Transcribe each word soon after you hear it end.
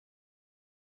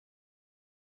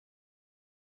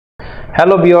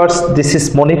Hello viewers, this is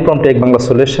মনিক from take Bangla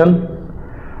solution.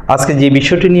 আজকে যে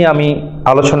বিষয়টি নিয়ে আমি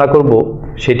আলোচনা করব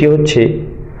সেটি হচ্ছে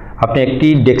আপনি একটি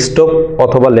ডেস্কটপ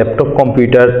অথবা ল্যাপটপ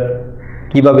কম্পিউটার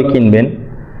কিভাবে কিনবেন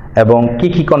এবং কি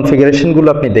কি কনফিগারেশনগুলো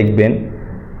আপনি দেখবেন।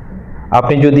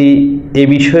 আপনি যদি এই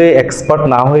বিষয়ে এক্সপার্ট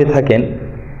না হয়ে থাকেন,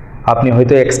 আপনি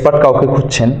হয়তো এক্সপার্ট কাউকে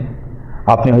খুঁজছেন,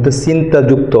 আপনি হয়তো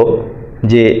চিন্তাযুক্ত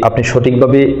যে আপনি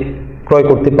সঠিকভাবে ক্রয়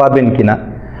করতে পারবেন কিনা।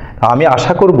 আমি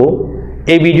আশা করব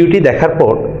এই ভিডিওটি দেখার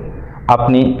পর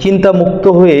আপনি চিন্তামুক্ত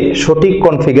হয়ে সঠিক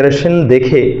কনফিগারেশন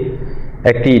দেখে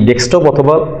একটি ডেস্কটপ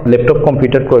অথবা ল্যাপটপ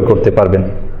কম্পিউটার ক্রয় করতে পারবেন।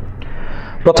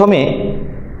 প্রথমে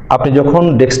আপনি যখন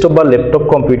ডেস্কটপ বা ল্যাপটপ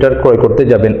কম্পিউটার ক্রয় করতে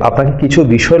যাবেন, আপনাকে কিছু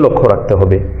বিষয় লক্ষ্য রাখতে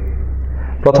হবে।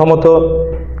 প্রথমত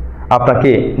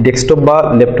আপনাকে ডেস্কটপ বা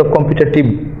ল্যাপটপ কম্পিউটারটি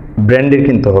ব্র্যান্ডের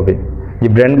কিনতে হবে। যে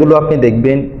ব্র্যান্ডগুলো আপনি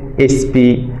দেখবেন HP,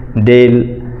 ডেল,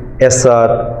 এসার,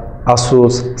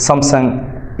 আসুস, স্যামসাং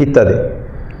ইত্যাদি।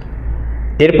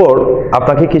 এরপর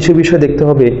আপনাকে কিছু বিষয় দেখতে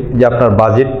হবে যে আপনার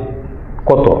বাজেট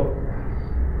কত।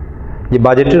 যে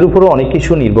বাজেটের উপরও অনেক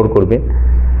কিছু নির্ভর করবে।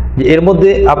 যে এর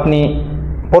মধ্যে আপনি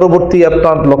পরবর্তী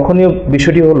আপনার লক্ষণীয়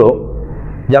বিষয়টি হলো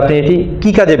যে আপনি এটি কি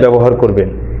কাজে ব্যবহার করবেন।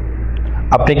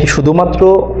 আপনি কি শুধুমাত্র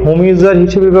হোম ইউজার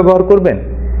হিসেবে ব্যবহার করবেন,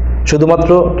 শুধুমাত্র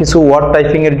কিছু ওয়ার্ড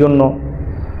টাইপিংয়ের জন্য,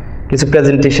 কিছু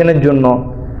প্রেজেন্টেশনের জন্য,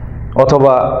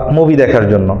 অথবা মুভি দেখার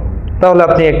জন্য, তাহলে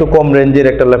আপনি একটু কম রেঞ্জের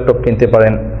একটা ল্যাপটপ কিনতে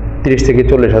পারেন 30 থেকে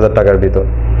 40,000 টাকার ভিতর।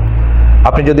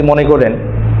 আপনি যদি মনে করেন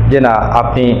যে না,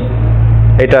 আপনি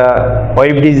এটা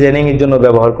ওয়েব ডিজাইনিংয়ের জন্য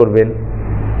ব্যবহার করবেন,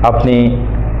 আপনি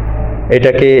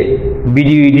এটাকে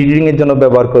ভিডিও এডিটিংয়ের জন্য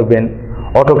ব্যবহার করবেন,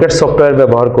 অটোক্যাড সফটওয়্যার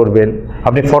ব্যবহার করবেন,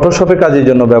 আপনি ফটোশপের কাজের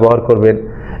জন্য ব্যবহার করবেন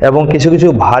এবং কিছু কিছু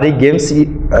ভারী গেমস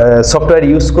সফটওয়্যার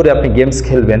ইউজ করে আপনি গেমস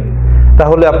খেলবেন,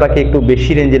 তাহলে আপনাকে একটু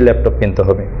বেশি রেঞ্জের ল্যাপটপ কিনতে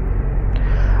হবে।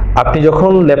 আপনি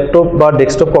যখন ল্যাপটপ বা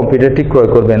ডেস্কটপ কম্পিউটারটি ক্রয়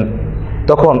করবেন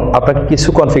তখন আপনাকে কিছু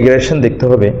কনফিগারেশন দেখতে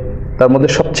হবে। তার মধ্যে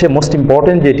সবচেয়ে মোস্ট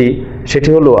ইম্পর্টেন্ট সেটি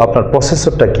হলো আপনার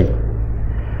প্রসেসরটা কি।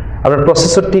 আপনার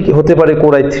প্রসেসরটি হতে পারে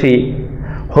Core i3,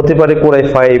 হতে পারে Core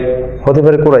i5, হতে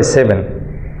পারে Core i7।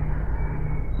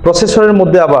 প্রসেসরের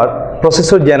মধ্যে আবার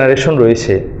প্রসেসর জেনারেশন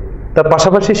রয়েছে, তার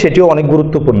পাশাপাশি সেটিও অনেক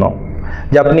গুরুত্বপূর্ণ।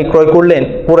 যে আপনি ক্রয় করলেন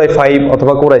Core i5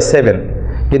 অথবা Core i7,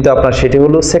 কিন্তু আপনার সেটি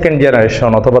হলো সেকেন্ড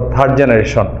জেনারেশন অথবা থার্ড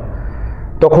জেনারেশন,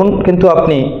 তখন কিন্তু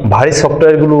আপনি ভারী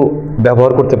সফটওয়্যারগুলো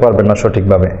ব্যবহার করতে পারবেন না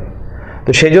সঠিকভাবে।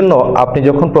 তো সেই জন্য আপনি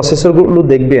যখন প্রসেসরগুলো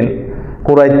দেখবেন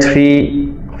Core i3,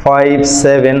 5,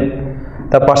 7,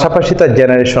 তার পাশাপাশি তার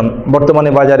জেনারেশন, বর্তমানে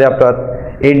বাজারে আপনার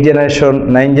 8 জেনারেশন,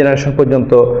 9 জেনারেশন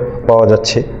পর্যন্ত পাওয়া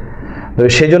যাচ্ছে। তো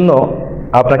সেই জন্য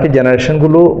আপনাকে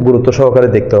জেনারেশনগুলো গুরুত্ব সহকারে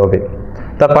দেখতে হবে।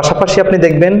 তার পাশাপাশি আপনি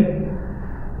দেখবেন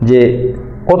যে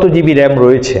কত জিবি র্যাম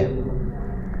রয়েছে।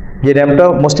 যে র্যামটা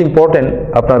মোস্ট ইম্পর্টেন্ট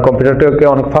আপনার কম্পিউটারটাকে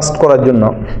অনেক ফাস্ট করার জন্য।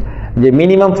 যে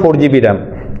মিনিমাম 4 জিবি র্যাম,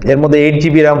 এর মধ্যে 8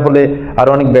 জিবি র্যাম হলে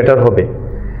আরও অনেক বেটার হবে।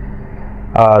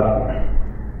 আর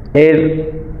এর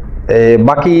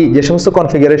বাকি যে সমস্ত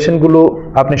কনফিগারেশনগুলো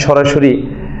আপনি সরাসরি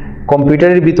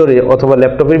কম্পিউটারের ভিতরে অথবা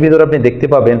ল্যাপটপের ভিতরে আপনি দেখতে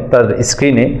পাবেন তার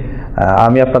স্ক্রিনে,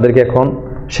 আমি আপনাদেরকে এখন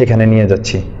সেখানে নিয়ে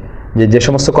যাচ্ছি। যে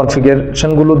সমস্ত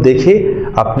কনফিগারেশনগুলো দেখে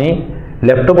আপনি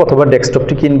ল্যাপটপ অথবা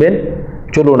ডেস্কটপটি কিনবেন।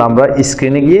 চলুন আমরা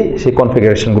স্ক্রিনে গিয়ে সেই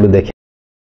কনফিগারেশনগুলো দেখি।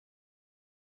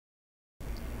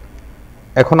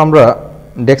 এখন আমরা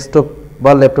ডেস্কটপ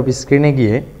বা ল্যাপটপ স্ক্রিনে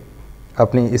গিয়ে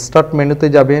আপনি স্টার্ট মেনুতে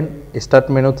যাবেন। স্টার্ট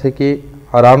মেনু থেকে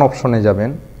রান অপশনে যাবেন।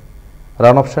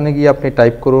 রান অপশনে গিয়ে আপনি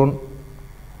টাইপ করুন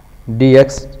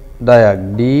DXDiag,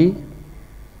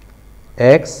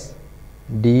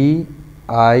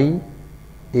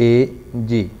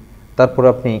 DXDiag, তারপর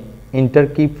আপনি এন্টার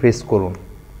কি প্রেস করুন।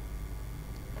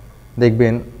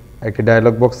 দেখবেন একটি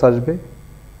ডায়লগ বক্স আসবে,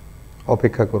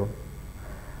 অপেক্ষা করুন।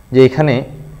 যে এখানে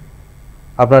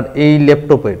আপনার এই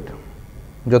ল্যাপটপের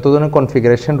যত ধরনের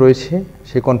কনফিগারেশন রয়েছে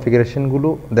সেই কনফিগারেশনগুলো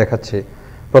দেখাচ্ছে।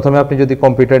 প্রথমে আপনি যদি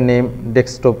কম্পিউটার নেম,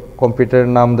 ডেস্কটপ কম্পিউটারের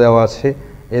নাম দেওয়া আছে,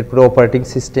 এরপরে অপারেটিং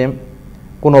সিস্টেম,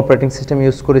 কোন অপারেটিং সিস্টেম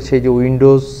ইউজ করেছে, যে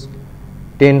Windows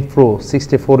 10 Pro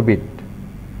 64 bit,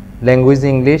 language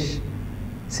English,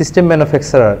 system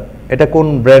manufacturer, এটা কোন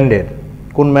ব্র্যান্ডের,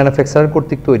 কোন ম্যানুফ্যাকচারার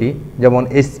কর্তৃক তৈরি, যেমন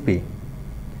HP।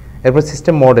 এরপর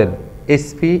system model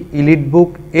HP EliteBook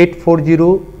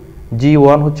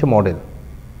 840G1 হচ্ছে মডেল।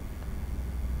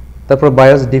 তারপর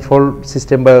বায়োস ডিফল্ট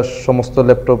সিস্টেম বায়োস, সমস্ত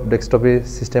ল্যাপটপ ডেস্কটপে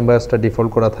সিস্টেম বায়োসটা ডিফল্ট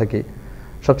করা থাকে।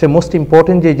 সবচেয়ে মোস্ট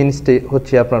ইম্পর্টেন্ট যে জিনিসটি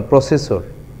হচ্ছে আপনার প্রসেসর।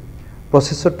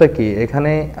 প্রসেসরটা কি,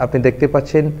 এখানে আপনি দেখতে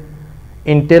পাচ্ছেন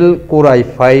ইন্টেল Core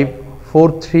i5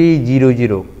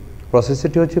 4300,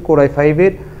 প্রসেসরটি হচ্ছে Core i5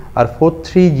 এর, আর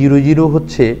 4300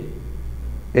 হচ্ছে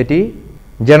এটি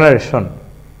জেনারেশন,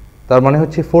 তার মানে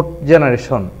হচ্ছে 4th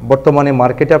জেনারেশন। বর্তমানে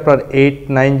মার্কেটে আপনার 8,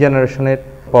 9 জেনারেশনের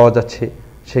পাওয়া যাচ্ছে,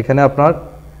 সেখানে আপনার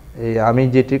আমি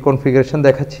যেটি কনফিগারেশন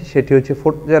দেখাচ্ছি সেটি হচ্ছে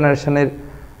 4th জেনারেশনের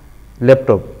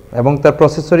ল্যাপটপ এবং তার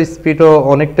প্রসেসর স্পিডও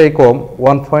অনেকটাই কম,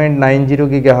 1.90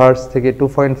 গিগাহার্টজ থেকে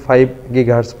 2.5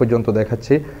 গিগাহার্টজ পর্যন্ত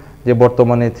দেখাচ্ছে, যে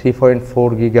বর্তমানে 3.4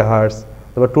 গিগাহার্টজ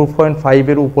অথবা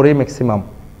 2.5 উপরেই ম্যাক্সিমাম,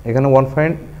 এখানে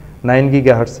 1.9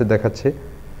 গিগাহার্টজে দেখাচ্ছে।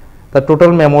 তার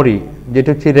টোটাল মেমোরি যেটি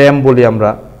হচ্ছে র্যাম বলি আমরা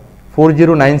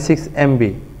 4096 MB,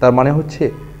 তার মানে হচ্ছে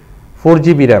 4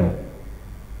 GB র্যাম।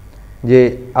 যে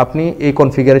আপনি এই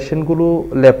কনফিগারেশনগুলো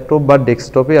ল্যাপটপ বা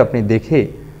ডেস্কটপে আপনি দেখে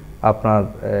আপনার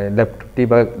ল্যাপটপটি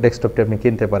বা ডেস্কটপটি আপনি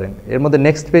কিনতে পারেন। এর মধ্যে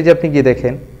নেক্সট পেজে আপনি গিয়ে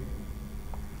দেখেন,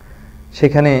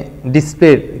 সেখানে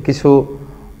ডিসপ্লের কিছু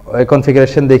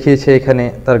কনফিগারেশন দেখিয়েছে। এখানে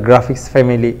তার গ্রাফিক্স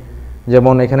ফ্যামিলি,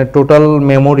 যেমন এখানে টোটাল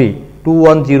মেমোরি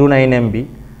 2109 MB,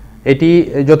 এটি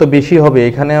যত বেশি হবে,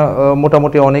 এখানে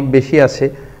মোটামুটি অনেক বেশি আছে,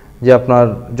 যে আপনার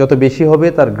যত বেশি হবে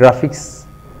তার গ্রাফিক্স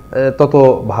তত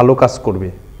ভালো কাজ করবে,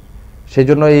 সেই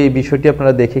জন্য এই বিষয়টি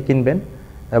আপনারা দেখে কিনবেন।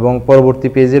 এবং পরবর্তী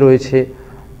পেজে রয়েছে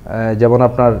যেমন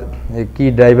আপনার কি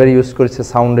ড্রাইভার ইউজ করেছে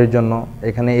সাউন্ডের জন্য,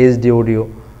 এখানে HD অডিও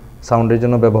সাউন্ডের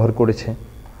জন্য ব্যবহার করেছে।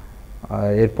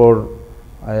 এরপর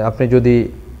আপনি যদি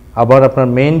আবার আপনার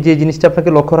মেইন যে জিনিসটা আপনাকে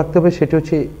লক্ষ্য রাখতে হবে সেটি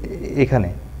হচ্ছে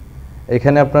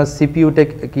এখানে আপনার সিপিইউটা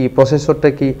কি, প্রসেসরটা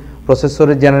কি,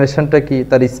 প্রসেসরের জেনারেশনটা কি,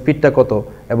 তার স্পিডটা কত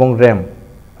এবং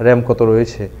র্যাম কত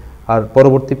রয়েছে। আর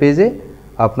পরবর্তী পেজে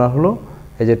আপনার হলো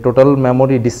এই যে টোটাল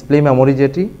মেমোরি, ডিসপ্লে মেমোরি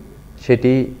যেটি,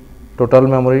 সেটি টোটাল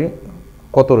মেমোরি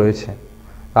কত রয়েছে।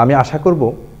 আমি আশা করব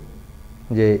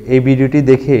যে এই ভিডিওটি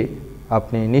দেখে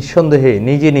আপনি নিঃসন্দেহে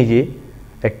নিজে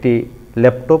একটি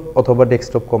ল্যাপটপ অথবা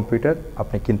ডেস্কটপ কম্পিউটার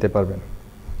আপনি কিনতে পারবেন।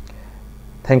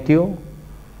 থ্যাংক ইউ,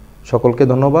 সকলকে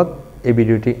ধন্যবাদ এই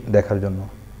ভিডিওটি দেখার জন্য।